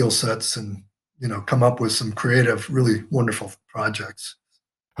their skill sets, and come up with some creative, really wonderful projects.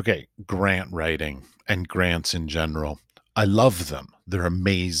 Okay, grant writing and grants in general. I love them. They're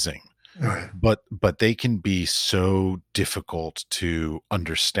amazing. All right, But they can be so difficult to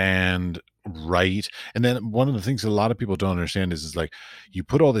understand, write, and then one of the things that a lot of people don't understand is like, you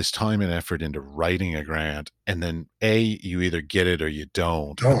put all this time and effort into writing a grant, and then, A, you either get it or you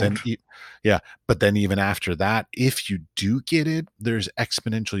don't, but don't then yeah, but then even after that, if you do get it, there's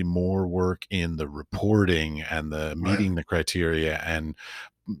exponentially more work in the reporting and the right, meeting the criteria and,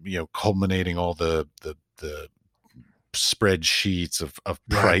 culminating all the spreadsheets of right,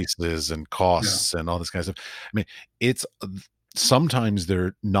 prices and yeah, costs and all this kind of stuff. I mean, it's sometimes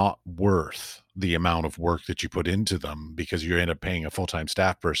they're not worth the amount of work that you put into them because you end up paying a full-time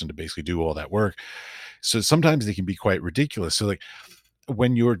staff person to basically do all that work. So sometimes they can be quite ridiculous. So like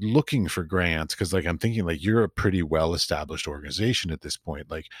when you're looking for grants, because like I'm thinking like you're a pretty well established organization at this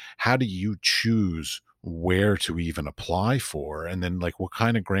point, like how do you choose where to even apply for? And then like what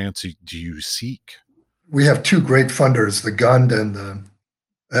kind of grants do you seek? we have two great funders, the Gund and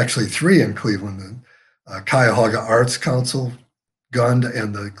actually three in Cleveland, the Cuyahoga Arts Council, Gund,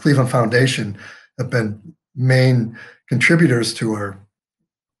 and the Cleveland Foundation have been main contributors to our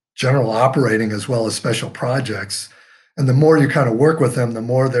general operating as well as special projects. And the more you kind of work with them, the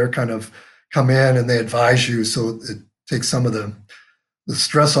more they're kind of come in and they advise you. So it takes some of the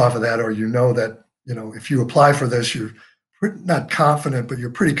stress off of that, or that, if you apply for this, you're not confident, but you're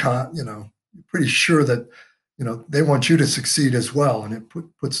pretty sure that, they want you to succeed as well. And it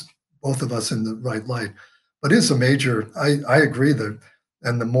puts both of us in the right light. But it's a major, I agree that,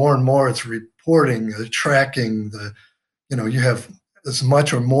 and the more and more it's reporting, the tracking, you have as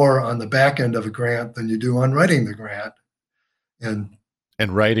much or more on the back end of a grant than you do on writing the grant. And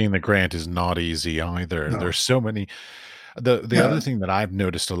And writing the grant is not easy either. no, There's so many. The other yeah, thing that I've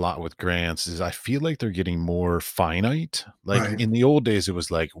noticed a lot with grants is I feel like they're getting more finite. Like right, in the old days, it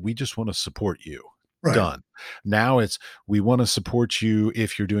was like, we just want to support you. right, Done. Now it's we want to support you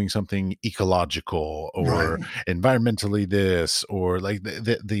if you're doing something ecological right, or environmentally this or like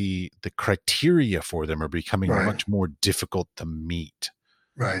the criteria for them are becoming right, much more difficult to meet.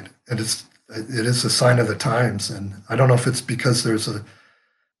 right. And it is a sign of the times. And I don't know if it's because the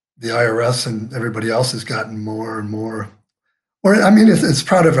IRS and everybody else has gotten more and more, or I mean, it's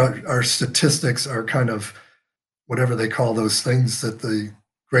part of our statistics are kind of whatever they call those things that the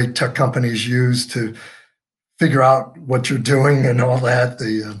great tech companies use to figure out what you're doing and all that.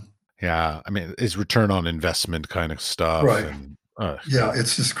 Yeah, I mean, it's return on investment kind of stuff, Right. and Yeah, yeah,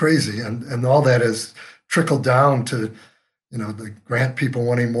 it's just crazy. And all that is trickled down to, the grant people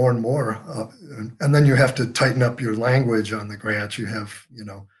wanting more and more. And then you have to tighten up your language on the grant. You have,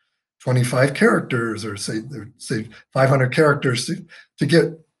 25 characters or say 500 characters to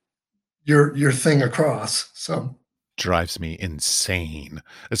get your thing across. So, drives me insane,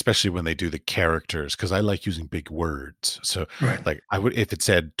 especially when they do the characters because I like using big words. So, right. like, I would if it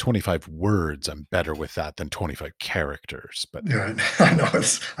said 25 words, I'm better with that than 25 characters. But Yeah, I know.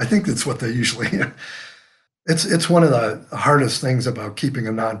 I think that's what they usually. It's one of the hardest things about keeping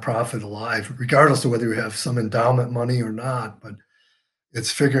a nonprofit alive, regardless of whether you have some endowment money or not, but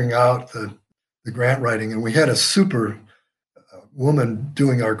it's figuring out the grant writing, and we had a super woman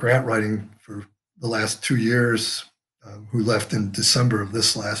doing our grant writing for the last 2 years, who left in December of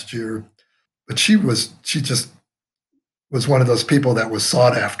this last year. But she just was one of those people that was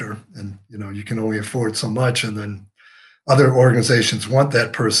sought after, and you can only afford so much, and then other organizations want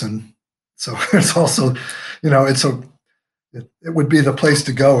that person. So it's also, it's a it would be the place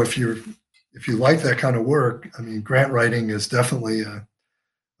to go if you like that kind of work. I mean, grant writing is definitely a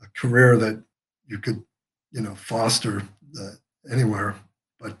career that you could foster uh, anywhere.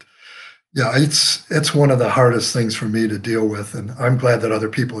 But yeah, it's one of the hardest things for me to deal with, and I'm glad that other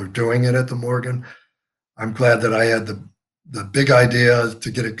people are doing it at the Morgan. I'm glad that I had the big idea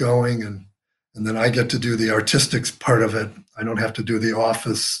to get it going, and then I get to do the artistic part of it. I don't have to do the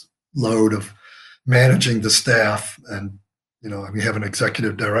office load of managing the staff, and we have an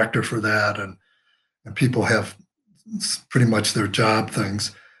executive director for that, and people have pretty much their job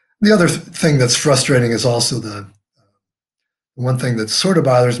things. The other thing that's frustrating is also the one thing that sort of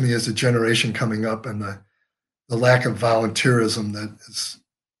bothers me is the generation coming up and the lack of volunteerism that is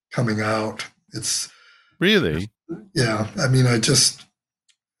coming out. Really? Yeah, I mean,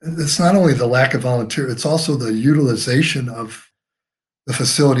 it's not only the lack of volunteer, it's also the utilization of the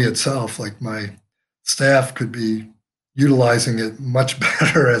facility itself. Like my staff could be utilizing it much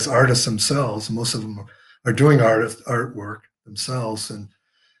better as artists themselves. Most of them are doing artwork themselves, and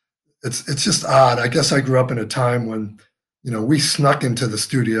it's just odd. I guess I grew up in a time when we snuck into the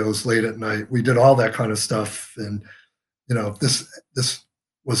studios late at night. We did all that kind of stuff, and this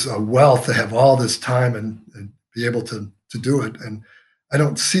was a wealth to have all this time and be able to do it. And I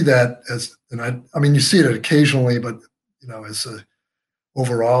don't see that as, and I mean, you see it occasionally, but as a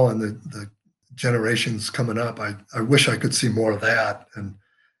overall and the generations coming up, I wish I could see more of that and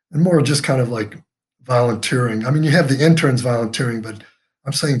more just kind of like volunteering. I mean, you have the interns volunteering, but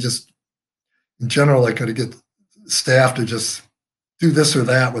I'm saying just in general, like, got to get staff to just do this or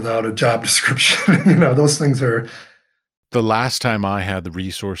that without a job description. Those things are The last time I had the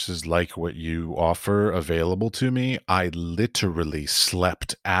resources like what you offer available to me, I literally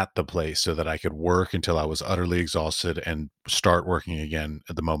slept at the place so that I could work until I was utterly exhausted and start working again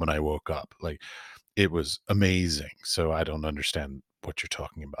at the moment I woke up. Like, it was amazing. So I don't understand what you're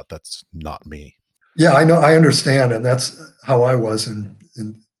talking about. That's not me. yeah, I know, I understand, and that's how I was, and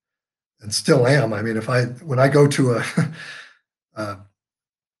still am. I mean, if I when I go to a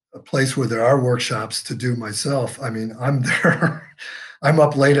a place where there are workshops to do myself, I mean, I'm there. I'm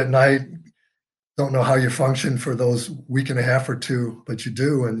up late at night. Don't know how you function for those week and a half or two, but you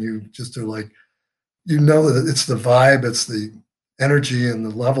do, and you just are like, that it's the vibe, it's the energy and the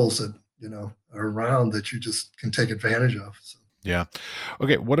levels that are around that you just can take advantage of. So, Yeah.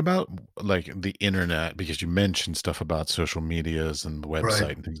 Okay. What about like the internet? Because you mentioned stuff about social medias and the right.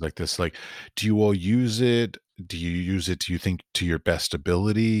 website and things like this. Like, do you all use it? Do you use it, do you think, to your best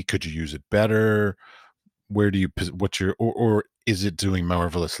ability? Could you use it better? Where do you, what's your, or is it doing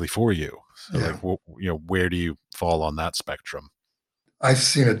marvelously for you? So like, Yeah. where do you fall on that spectrum? I've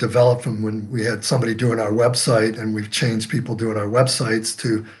seen it develop from when we had somebody doing our website, and we've changed people doing our websites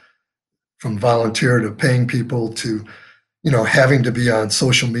to from volunteer to paying people to having to be on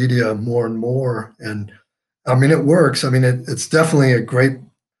social media more and more. And I mean, it works. I mean, it's definitely a great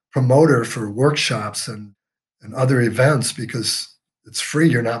promoter for workshops and other events because it's free.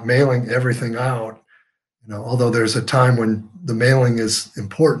 You're not mailing everything out. Although there's a time when the mailing is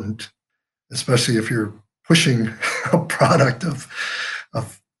important, especially if you're pushing a product of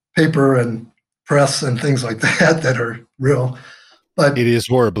paper and press and things like that that are real. It But is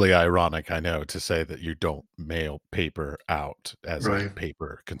horribly ironic, I know, to say that you don't mail paper out as a right,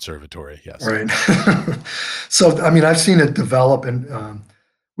 paper conservatory. Yes. right. So I mean, I've seen it develop, and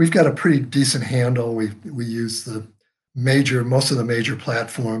we've got a pretty decent handle. We use most of the major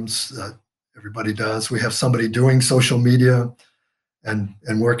platforms that everybody does. We have somebody doing social media and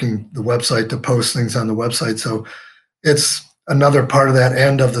working the website to post things on the website. So it's another part of that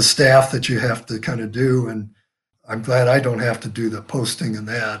end of the staff that you have to kind of do. And I'm glad I don't have to do the posting and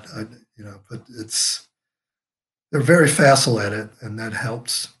that. But they're very facile at it, and that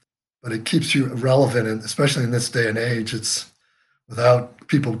helps. But it keeps you relevant, and especially in this day and age, it's without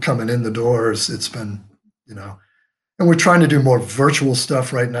people coming in the doors. It's been, you know, and we're trying to do more virtual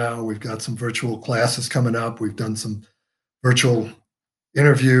stuff right now. We've got some virtual classes coming up. We've done some virtual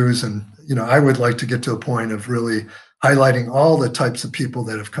interviews, and I would like to get to a point of really highlighting all the types of people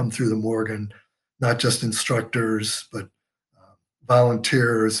that have come through the Morgan, not just instructors, but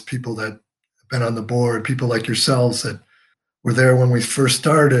volunteers, been on the board, people like yourselves that were there when we first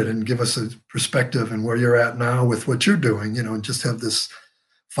started and give us a perspective and where you're at now with what you're doing, and just have this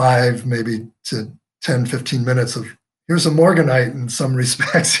 5, maybe to 10, 15 minutes of here's a Morganite in some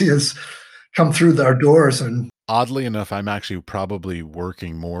respects. He has come through our doors and Oddly enough, I'm actually probably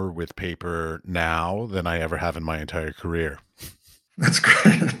working more with paper now than I ever have in my entire career. that's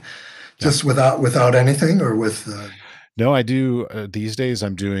great. Yeah. Just without anything or with No, I do, these days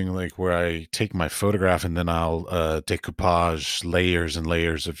I'm doing, like, where I take my photograph and then I'll, decoupage layers and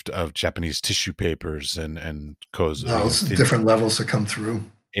layers of Japanese tissue papers and cause those thin. different levels that come through.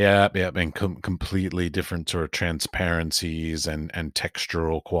 Yeah, yeah, and completely different sort of transparencies and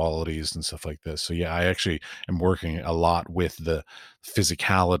textural qualities and stuff like this. So yeah, I actually am working a lot with the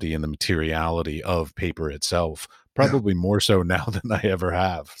physicality and the materiality of paper itself, Yeah. probably more so now than I ever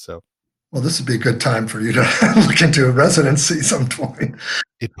have. So Well, this would be a good time for you to look into a residency some point.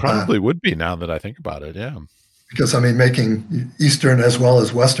 it Uh, probably would be now that I think about it. Yeah. because I mean, making Eastern as well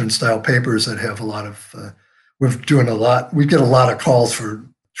as Western style papers that have a lot of, we're doing a lot, we get a lot of calls for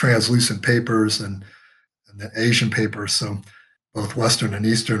translucent papers and the Asian papers. So both Western and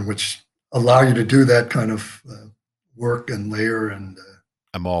Eastern, which allow you to do that kind of work and layer. And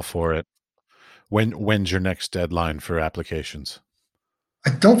I'm all for it. When's your next deadline for applications?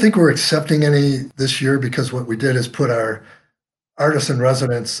 I don't think we're accepting any this year because what we did is put our artists in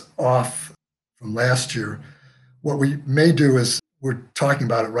residence off from last year. What we may do is we're talking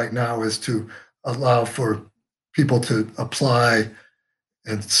about it right now is to allow for people to apply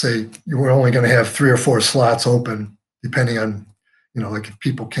and say we're only going to have 3 or 4 slots open, depending on, like if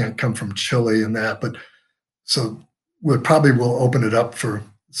people can't come from Chile and that. But so we probably will open it up for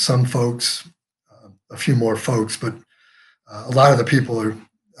some folks, a few more folks, but a lot of the people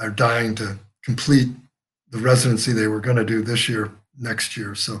are dying to complete the residency they were going to do this year, next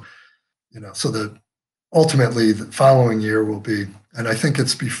year. So so the ultimately the following year will be, and I think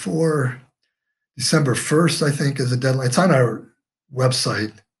it's before December 1st. I think is the deadline. It's on our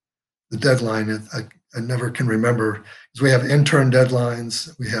website. The deadline. I never can remember because we have intern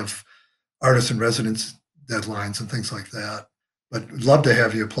deadlines, we have artist in residence deadlines, and things like that. But we'd love to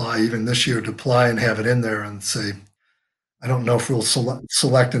have you apply even this year to apply and have it in there and say, I don't know if we'll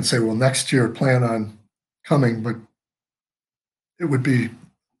select and say, well, next year plan on coming, but it would be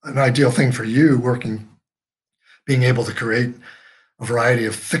an ideal thing for you working, being able to create a variety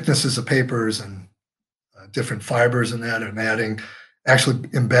of thicknesses of papers and different fibers and that, and adding, actually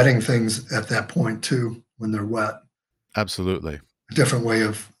embedding things at that point too when they're wet. Absolutely. A different way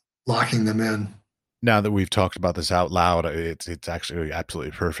of locking them in. Now that we've talked about this out loud, it's actually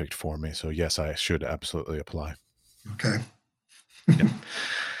absolutely perfect for me. So yes, I should absolutely apply. Okay. Yeah.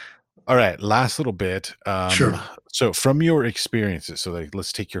 All right, last little bit. Sure. So from your experiences, so like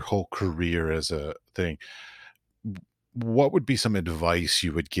let's take your whole career as a thing. What would be some advice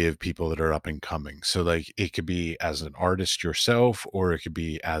you would give people that are up and coming? So like it could be as an artist yourself, or it could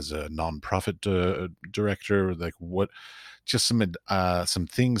be as a nonprofit director. Like what? Just some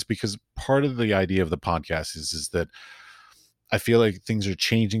things, because part of the idea of the podcast is that I feel like things are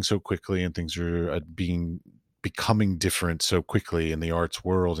changing so quickly and things are becoming different so quickly in the arts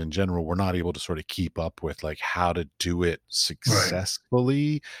world in general. We're not able to sort of keep up with like how to do it Right.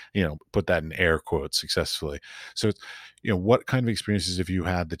 successfully, put that in air quotes, successfully. So, what kind of experiences have you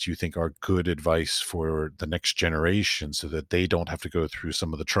had that you think are good advice for the next generation so that they don't have to go through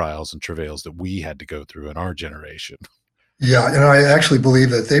some of the trials and travails that we had to go through in our generation? Yeah, and I actually believe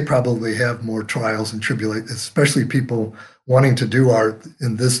that they probably have more trials and tribulations, especially people wanting to do art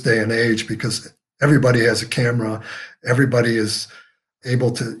in this day and age, because everybody has a camera, everybody is able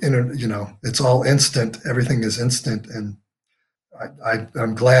to, it's all instant, everything is instant, and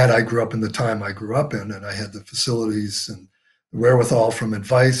I'm glad I grew up in the time I grew up in, and I had the facilities and the wherewithal from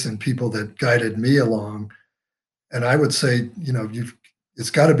advice and people that guided me along. And I would say, you've it's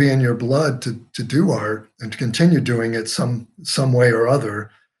got to be in your blood to do art and to continue doing it some way or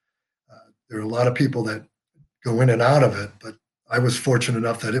other. There are a lot of people that go in and out of it, but I was fortunate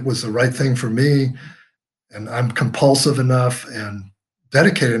enough that it was the right thing for me, and I'm compulsive enough and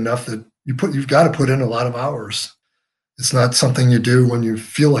dedicated enough that you've got to put in a lot of hours. It's not something you do when you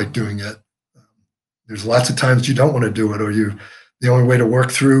feel like doing it. There's lots of times you don't want to do it, or the only way to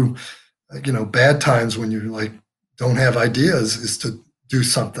work through bad times when you like don't have ideas is to do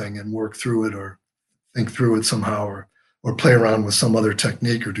something and work through it or think through it somehow, or play around with some other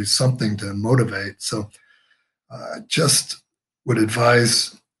technique or do something to motivate. So just would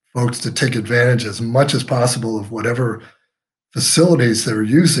advise folks to take advantage as much as possible of whatever facilities they're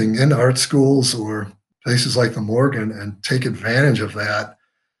using in art schools or places like the Morgan, and take advantage of that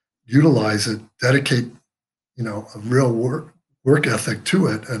utilize it, dedicate, a real work ethic to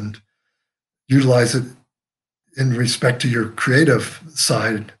it, and utilize it in respect to your creative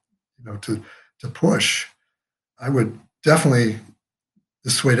side, to push. I would definitely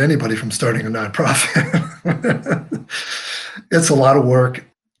dissuade anybody from starting a nonprofit. It's a lot of work.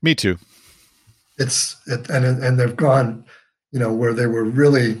 Me too. And they've gone, where they were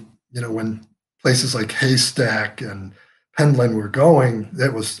really, when places like Haystack and Pendleton were going,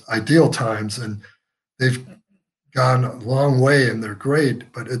 that was ideal times, and they've gone a long way and they're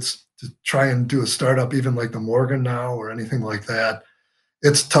great. But it's to try and do a startup, even like the Morgan now or anything like that.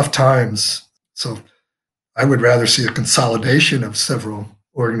 It's tough times. So I would rather see a consolidation of several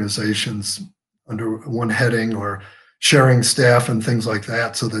organizations under one heading, or sharing staff and things like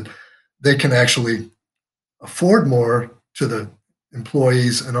that, so that they can actually afford more to the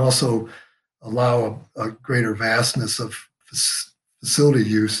employees and also allow a greater vastness of facility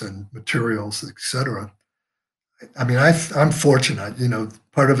use and materials, et cetera. I mean, I'm fortunate.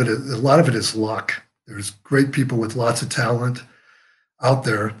 Part of it is, a lot of it is luck. There's great people with lots of talent out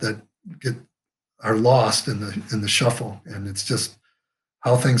there that get are lost in the shuffle, and it's just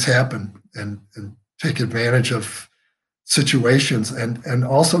how things happen, and take advantage of situations, and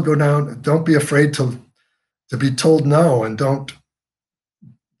also go down. Don't be afraid to be told no, and don't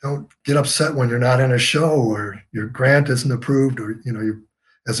get upset when you're not in a show or your grant isn't approved, or you,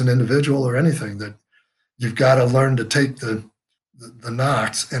 as an individual or anything, that you've got to learn to take the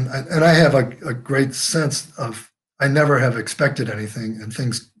knocks. And I have a great sense of, I never have expected anything, and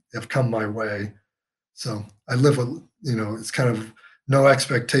things have come my way. So I live with, it's kind of no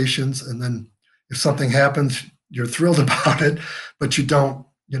expectations. And then if something happens, you're thrilled about it, but you don't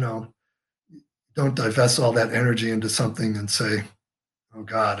divest all that energy into something and say, oh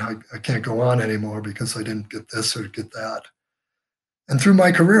God, I can't go on anymore because I didn't get this or get that. And through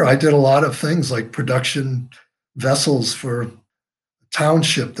my career, I did a lot of things like production vessels for a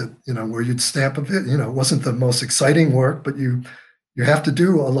township, that, where you'd stamp a bit, it wasn't the most exciting work, but you have to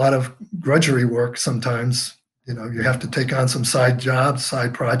do a lot of grudgery work sometimes. You have to take on some side jobs,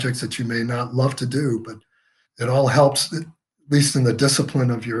 side projects that you may not love to do, but it all helps, at least in the discipline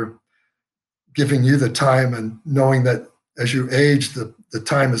of your giving you the time, and knowing that as you age, the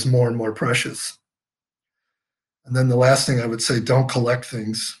time is more and more precious. And then the last thing I would say, don't collect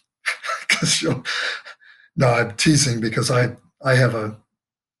things. Because no, I'm teasing, because I have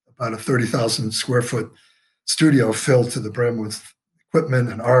about a 30,000 square foot studio filled to the brim with equipment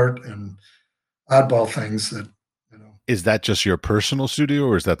and art and oddball things that, Is that just your personal studio,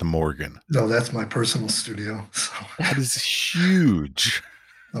 or is that the Morgan? no, that's my personal studio. So, That is huge.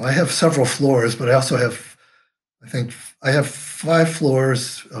 I have several floors, but I also have, I think I have 5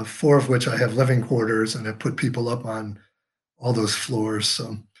 floors, 4 of which I have living quarters, and I put people up on all those floors.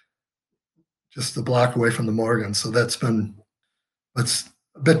 So just a block away from the Morgan. So that's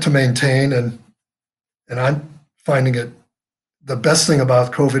a bit to maintain, and I'm finding it, the best thing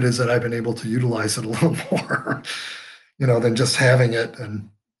about COVID is that I've been able to utilize it a little more, than just having it.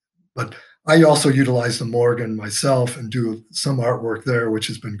 But I also utilize the Morgan myself and do some artwork there, which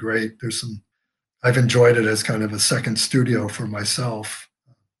has been great. I've enjoyed it as kind of a second studio for myself,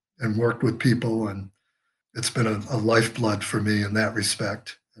 and worked with people, and it's been a lifeblood for me in that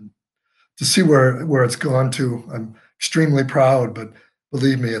respect. And to see where it's gone to, I'm extremely proud. But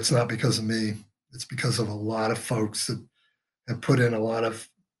believe me, it's not because of me. It's because of a lot of folks that have put in a lot of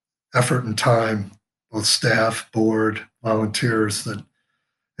effort and time, both staff, board, volunteers, that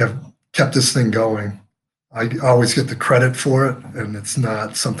have kept this thing going. I always get the credit for it, and it's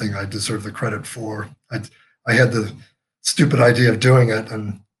not something I deserve the credit for. I had the stupid idea of doing it,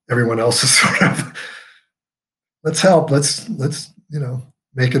 and everyone else is sort of, let's help, let's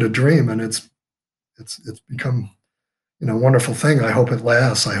make it a dream, and it's become, a wonderful thing. I hope it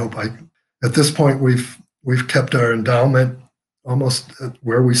lasts. At this point, we've kept our endowment almost at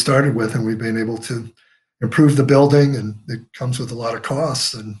where we started with, and we've been able to improve the building, and it comes with a lot of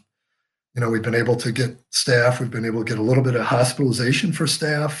costs. And we've been able to get staff. We've been able to get a little bit of hospitalization for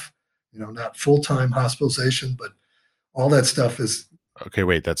staff. Not full-time hospitalization, but all that stuff is Okay,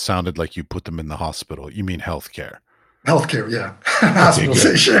 wait, that sounded like you put them in the hospital. You mean healthcare? healthcare. Yeah, Okay, good.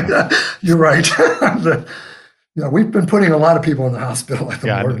 hospitalization. You're right. We've been putting a lot of people in the hospital at the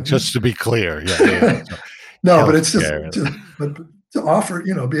Yeah, Morgan. just to be clear. Yeah, yeah, yeah. So No, but it's just healthcare. but to offer,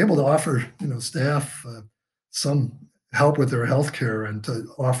 be able to offer, staff some help with their health care, and to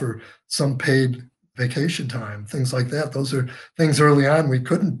offer some paid vacation time, things like that. Those are things early on we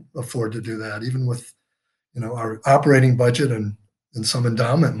couldn't afford to do that, even with, our operating budget and some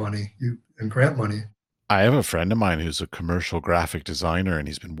endowment money and grant money. I have a friend of mine who's a commercial graphic designer, and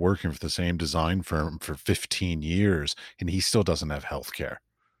he's been working for the same design firm for 15 years, and he still doesn't have healthcare.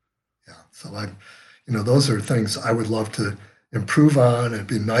 Yeah, so those are things I would love to improve on. It'd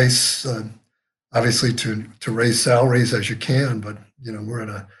be nice, obviously, to raise salaries as you can, but we're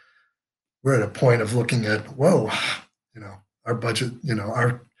at a point of looking at, whoa, our budget,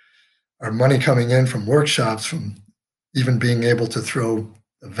 our money coming in from workshops, from even being able to throw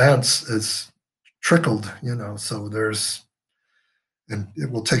events is trickled, so and it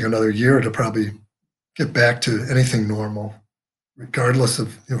will take another year to probably get back to anything normal, regardless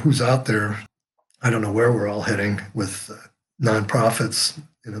of who's out there. I don't know where we're all heading with nonprofits.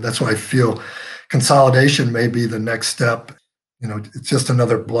 That's why I feel consolidation may be the next step. It's just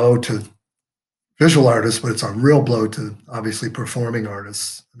another blow to visual artists, but it's a real blow to obviously performing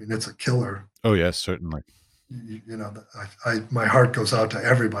artists. I mean, it's a killer. Oh, yes, certainly. My heart goes out to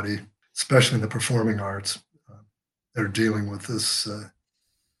everybody, especially in the performing arts, that are dealing with this,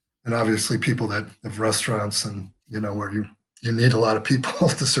 and obviously people that have restaurants and where you need a lot of people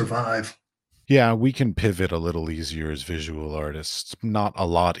to survive. Yeah, we can pivot a little easier as visual artists. Not a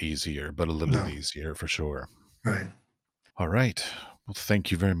lot easier, but a little No, easier for sure. right. All right. Well,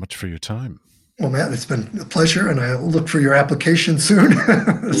 thank you very much for your time. Well, Matt, it's been a pleasure, and I look for your application soon.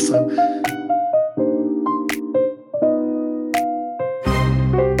 So